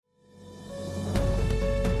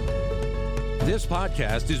This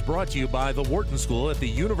podcast is brought to you by the Wharton School at the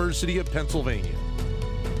University of Pennsylvania.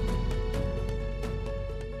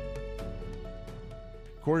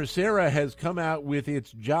 Coursera has come out with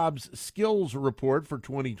its jobs skills report for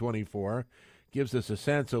 2024. Gives us a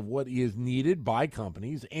sense of what is needed by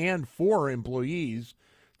companies and for employees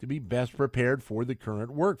to be best prepared for the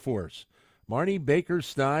current workforce. Marnie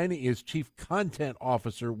Baker-Stein is Chief Content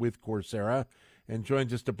Officer with Coursera and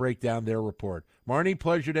joins us to break down their report. Marnie,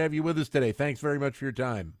 pleasure to have you with us today. Thanks very much for your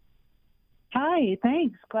time. Hi,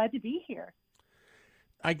 thanks. Glad to be here.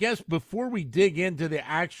 I guess before we dig into the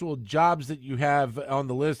actual jobs that you have on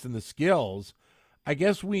the list and the skills, I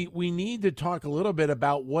guess we need to talk a little bit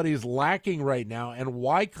about what is lacking right now and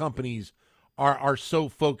why companies are so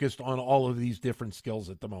focused on all of these different skills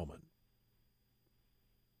at the moment.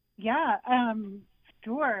 Yeah,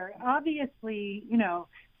 sure. Obviously,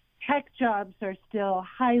 tech jobs are still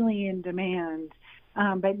highly in demand,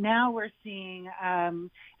 but now we're seeing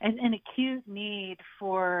an acute need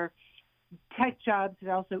for tech jobs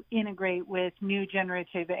that also integrate with new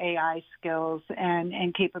generative AI skills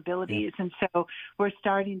and capabilities. And so we're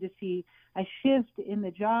starting to see a shift in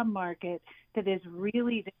the job market that is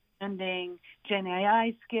really demanding Gen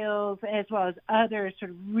AI skills as well as other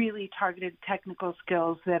sort of really targeted technical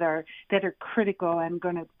skills that are critical and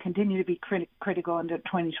going to continue to be critical into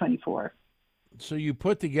 2024. So you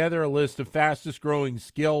put together a list of fastest growing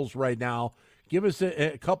skills right now. Give us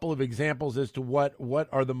a couple of examples as to what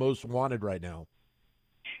are the most wanted right now.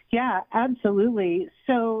 Yeah, absolutely.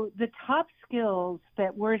 So the top skills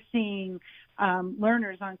that we're seeing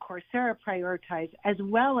learners on Coursera prioritize, as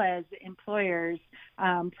well as employers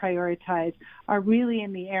prioritize, are really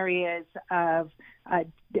in the areas of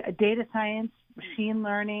data science, machine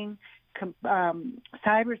learning,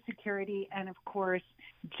 cybersecurity, and of course,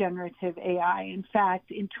 generative AI. In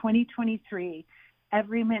fact, in 2023,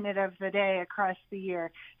 every minute of the day across the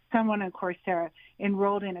year, someone on Coursera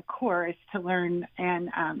enrolled in a course to learn and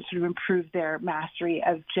sort of improve their mastery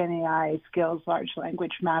of Gen AI skills, large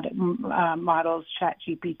language models,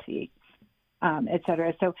 ChatGPT, et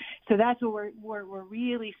cetera. So that's what we're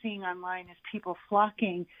really seeing online is people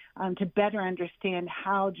flocking to better understand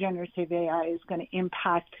how generative AI is going to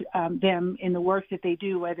impact them in the work that they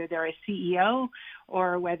do, whether they're a CEO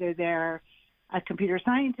or whether they're a computer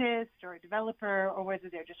scientist or a developer, or whether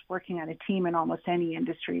they're just working on a team in almost any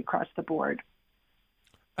industry across the board.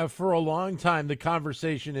 For a long time, the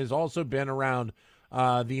conversation has also been around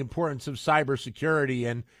the importance of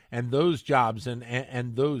cybersecurity and those jobs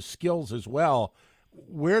and those skills as well.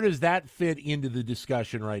 Where does that fit into the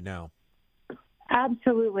discussion right now?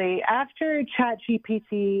 Absolutely. After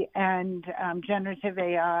ChatGPT and generative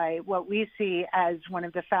AI, what we see as one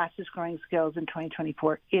of the fastest growing skills in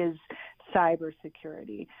 2024 is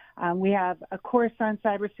cybersecurity. We have a course on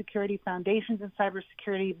cybersecurity, Foundations in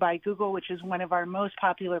Cybersecurity by Google, which is one of our most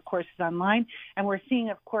popular courses online. And we're seeing,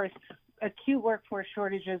 of course, acute workforce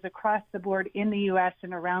shortages across the board in the U.S.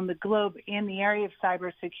 and around the globe in the area of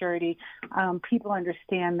cybersecurity. People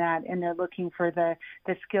understand that, and they're looking for the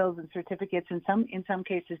skills and certificates, in some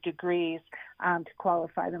cases degrees, to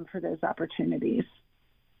qualify them for those opportunities.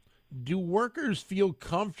 Do workers feel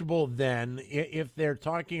comfortable then if they're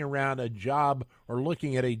talking around a job or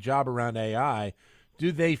looking at a job around AI?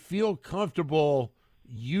 Do they feel comfortable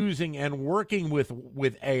using and working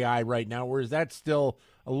with AI right now, or is that still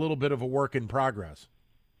a little bit of a work in progress?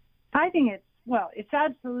 I think it's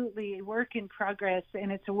absolutely a work in progress, and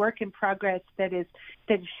it's a work in progress that is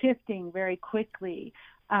shifting very quickly.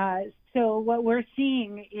 So what we're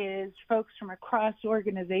seeing is folks from across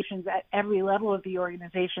organizations at every level of the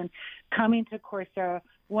organization coming to Coursera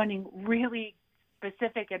wanting really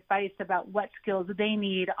specific advice about what skills they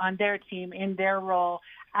need on their team in their role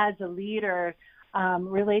as a leader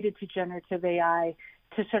related to generative AI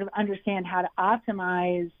to sort of understand how to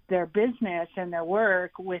optimize their business and their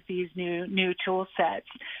work with these new tool sets.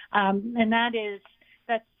 And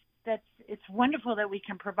it's wonderful that we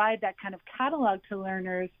can provide that kind of catalog to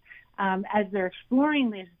learners as they're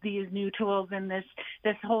exploring these new tools in this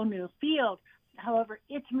whole new field. However,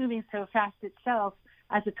 it's moving so fast itself.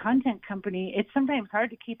 As a content company, it's sometimes hard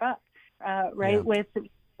to keep up, with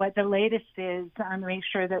what the latest is to make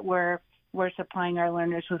sure that we're supplying our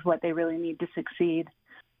learners with what they really need to succeed.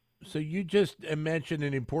 So you just mentioned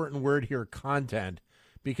an important word here, content,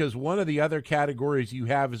 because one of the other categories you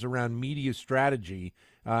have is around media strategy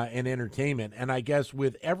and entertainment. And I guess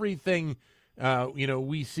with everything,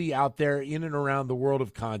 we see out there in and around the world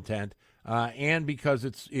of content, and because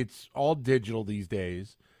it's all digital these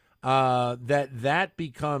days, that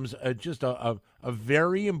becomes just a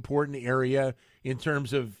very important area in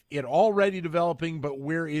terms of it already developing, but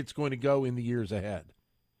where it's going to go in the years ahead.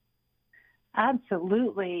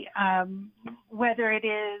 Absolutely. Whether it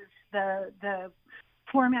is the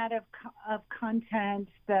format of content,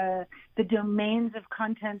 the domains of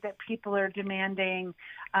content that people are demanding,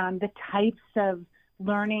 the types of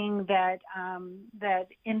learning that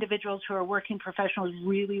individuals who are working professionals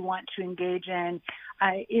really want to engage in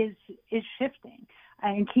is shifting.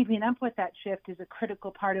 And keeping up with that shift is a critical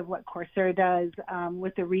part of what Coursera does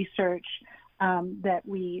with the research that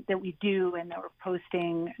we do and that we're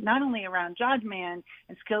posting, not only around job demand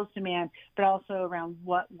and skills demand, but also around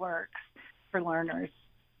what works for learners.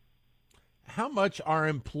 How much are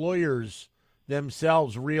employers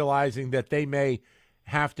themselves realizing that they may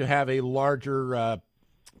have to have a larger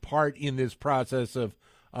part in this process of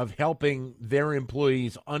helping their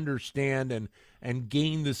employees understand and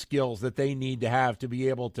gain the skills that they need to have to be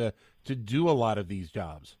able to do a lot of these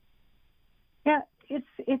jobs? Yeah,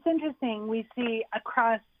 it's interesting. We see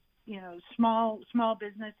across small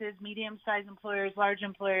businesses, medium-sized employers, large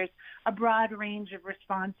employers, a broad range of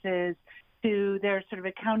responses to their sort of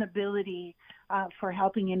accountability for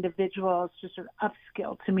helping individuals to sort of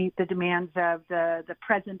upskill to meet the demands of the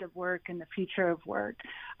present of work and the future of work.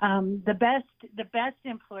 The best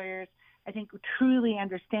employers, I think, truly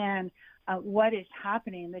understand what is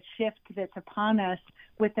happening, the shift that's upon us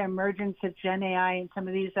with the emergence of Gen AI and some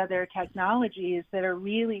of these other technologies that are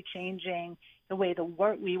really changing the way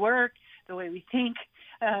we work, the way we think,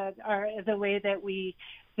 or the way that we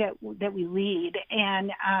lead.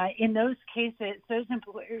 And in those cases, those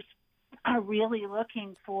employers are really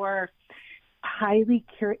looking for highly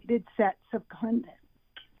curated sets of content.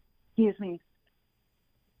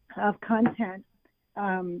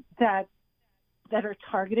 That are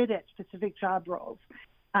targeted at specific job roles.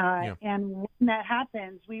 And when that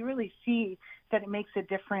happens, we really see that it makes a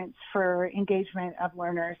difference for engagement of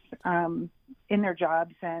learners in their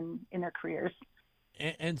jobs and in their careers.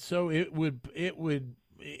 And so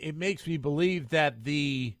it makes me believe that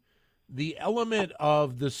the element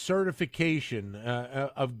of the certification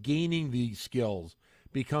of gaining these skills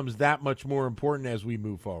becomes that much more important as we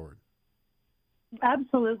move forward.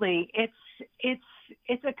 Absolutely.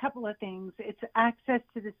 It's a couple of things. It's access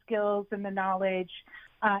to the skills and the knowledge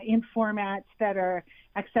in formats that are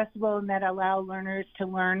accessible and that allow learners to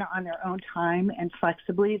learn on their own time and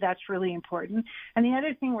flexibly. That's really important. And the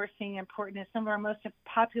other thing we're seeing important is some of our most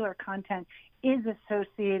popular content is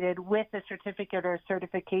associated with a certificate or a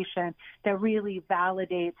certification that really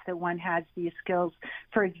validates that one has these skills.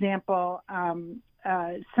 For example, some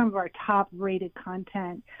of our top-rated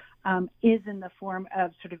content is in the form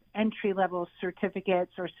of sort of entry-level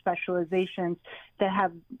certificates or specializations that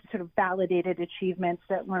have sort of validated achievements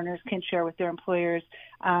that learners can share with their employers,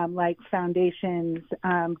 like Foundations,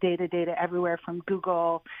 Data Everywhere from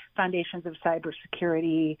Google, Foundations of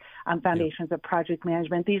Cybersecurity, Foundations of Project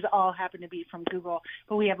Management. These all happen to be from Google,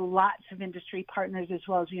 but we have lots of industry partners as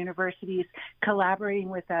well as universities collaborating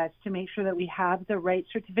with us to make sure that we have the right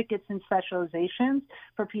certificates and specializations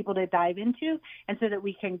for people to dive into, and so that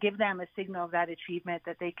we can give them a signal of that achievement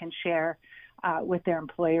that they can share with their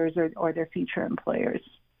employers or their future employers.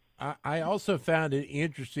 I also found it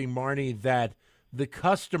interesting, Marnie, that the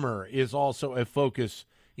customer is also a focus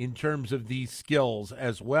in terms of these skills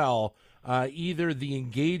as well, either the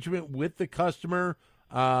engagement with the customer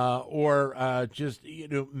or just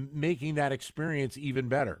making that experience even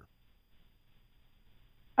better.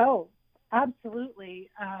 Oh, absolutely.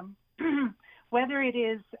 Whether it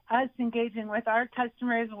is us engaging with our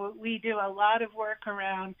customers, we do a lot of work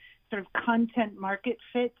around sort of content market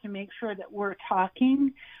fit to make sure that we're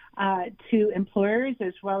talking to employers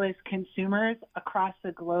as well as consumers across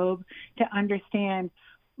the globe to understand,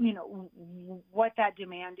 what that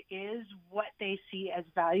demand is, what they see as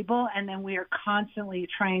valuable, and then we are constantly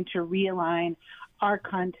trying to realign our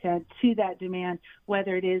content to that demand,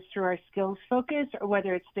 whether it is through our skills focus or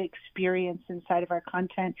whether it's the experience inside of our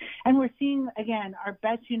content. And we're seeing, again, our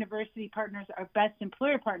best university partners, our best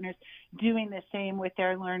employer partners doing the same with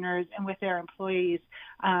their learners and with their employees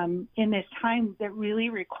in this time that really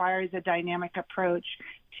requires a dynamic approach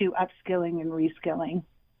to upskilling and reskilling.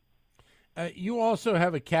 You also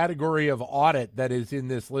have a category of audit that is in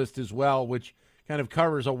this list as well, which kind of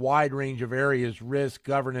covers a wide range of areas, risk,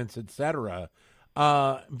 governance, et cetera.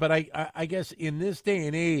 But I guess in this day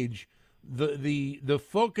and age, the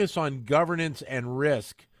focus on governance and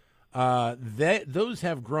risk, those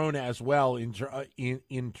have grown as well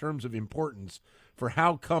in terms of importance for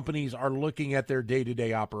how companies are looking at their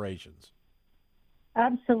day-to-day operations.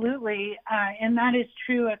 Absolutely. And that is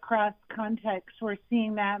true across contexts. We're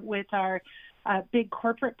seeing that with our big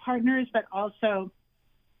corporate partners, but also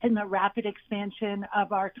in the rapid expansion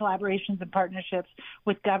of our collaborations and partnerships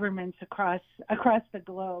with governments across the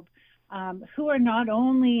globe, who are not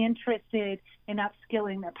only interested in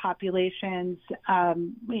upskilling their populations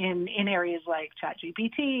in areas like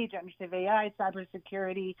ChatGPT, generative AI,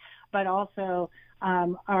 cybersecurity, but also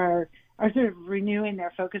are sort of renewing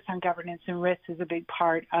their focus on governance and risk is a big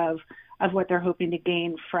part of what they're hoping to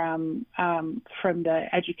gain from the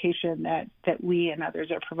education that we and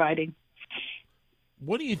others are providing.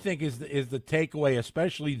 What do you think is the takeaway,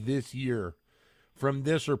 especially this year, from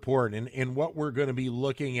this report and what we're going to be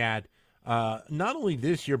looking at, not only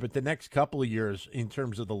this year, but the next couple of years in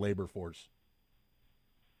terms of the labor force?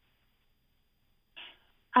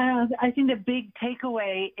 I think the big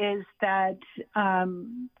takeaway is that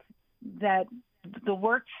that the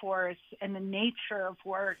workforce and the nature of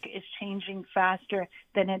work is changing faster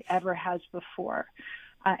than it ever has before.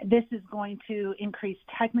 This is going to increase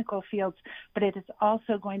technical fields, but it is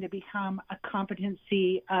also going to become a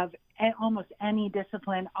competency of almost any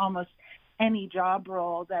discipline, almost any job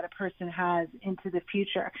role that a person has into the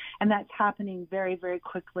future. And that's happening very, very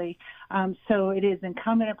quickly. So it is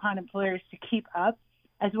incumbent upon employers to keep up,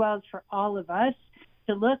 as well as for all of us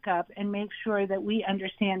to look up and make sure that we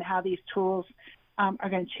understand how these tools are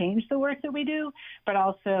going to change the work that we do, but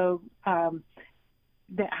also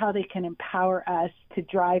how they can empower us to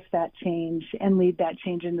drive that change and lead that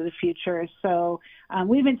change into the future. So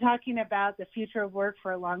we've been talking about the future of work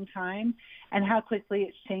for a long time and how quickly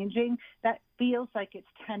it's changing. That feels like it's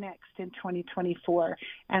 10x in 2024.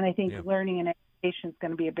 And I think learning and education is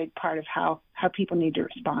going to be a big part of how people need to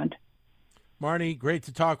respond. Marnie, great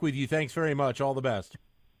to talk with you. Thanks very much. All the best.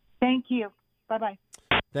 Thank you. Bye-bye.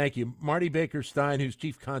 Thank you. Marnie Baker-Stein, who's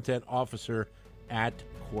Chief Content Officer at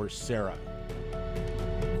Coursera.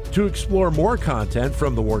 To explore more content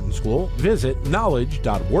from the Wharton School, visit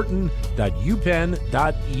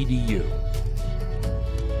knowledge.wharton.upenn.edu.